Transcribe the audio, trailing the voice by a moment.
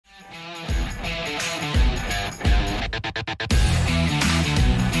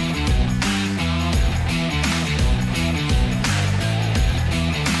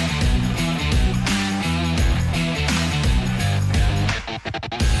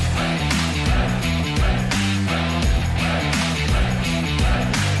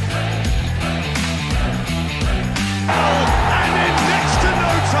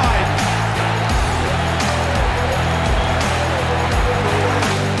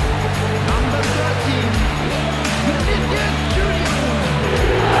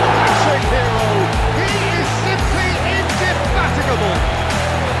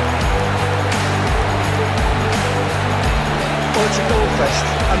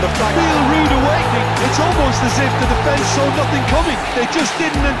off that. Real rude awakening. It's almost as if the defence saw nothing coming. They just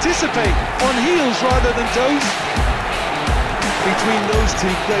didn't anticipate. On heels rather than toes. Between those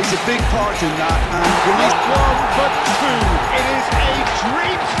two plays a big part in that. And Not one, but two. It is a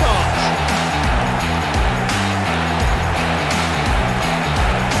dream start.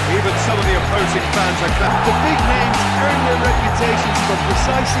 Even some of the opposing fans are glad. The big names earn their reputations for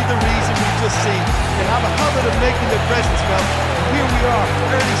precisely the reason we've just seen. They have a habit of making their presence felt. Here we are,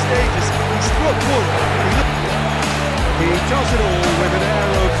 early stages. He struck wood. He does it all with an air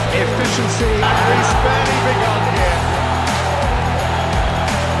of efficiency. And he's barely begun here.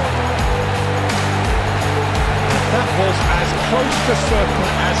 That was as close to certain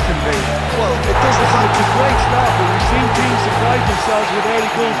as can be. Well, it does look like a great start, but we've seen teams surprise themselves with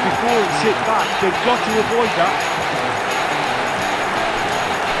early goals before and sit back. They've got to avoid that.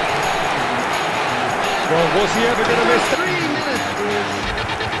 Well, was he ever going to miss 3 minutes is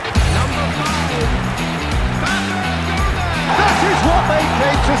number 5. That is what they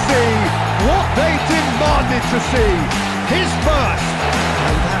came to see, what they demanded to see. His first.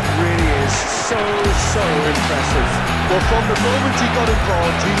 And that really is so impressive. Well, from the moment he got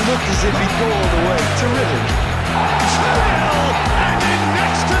involved, he looked as if he'd go all the way. Terrific. 2-0, and in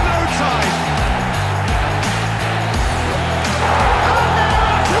next to no time,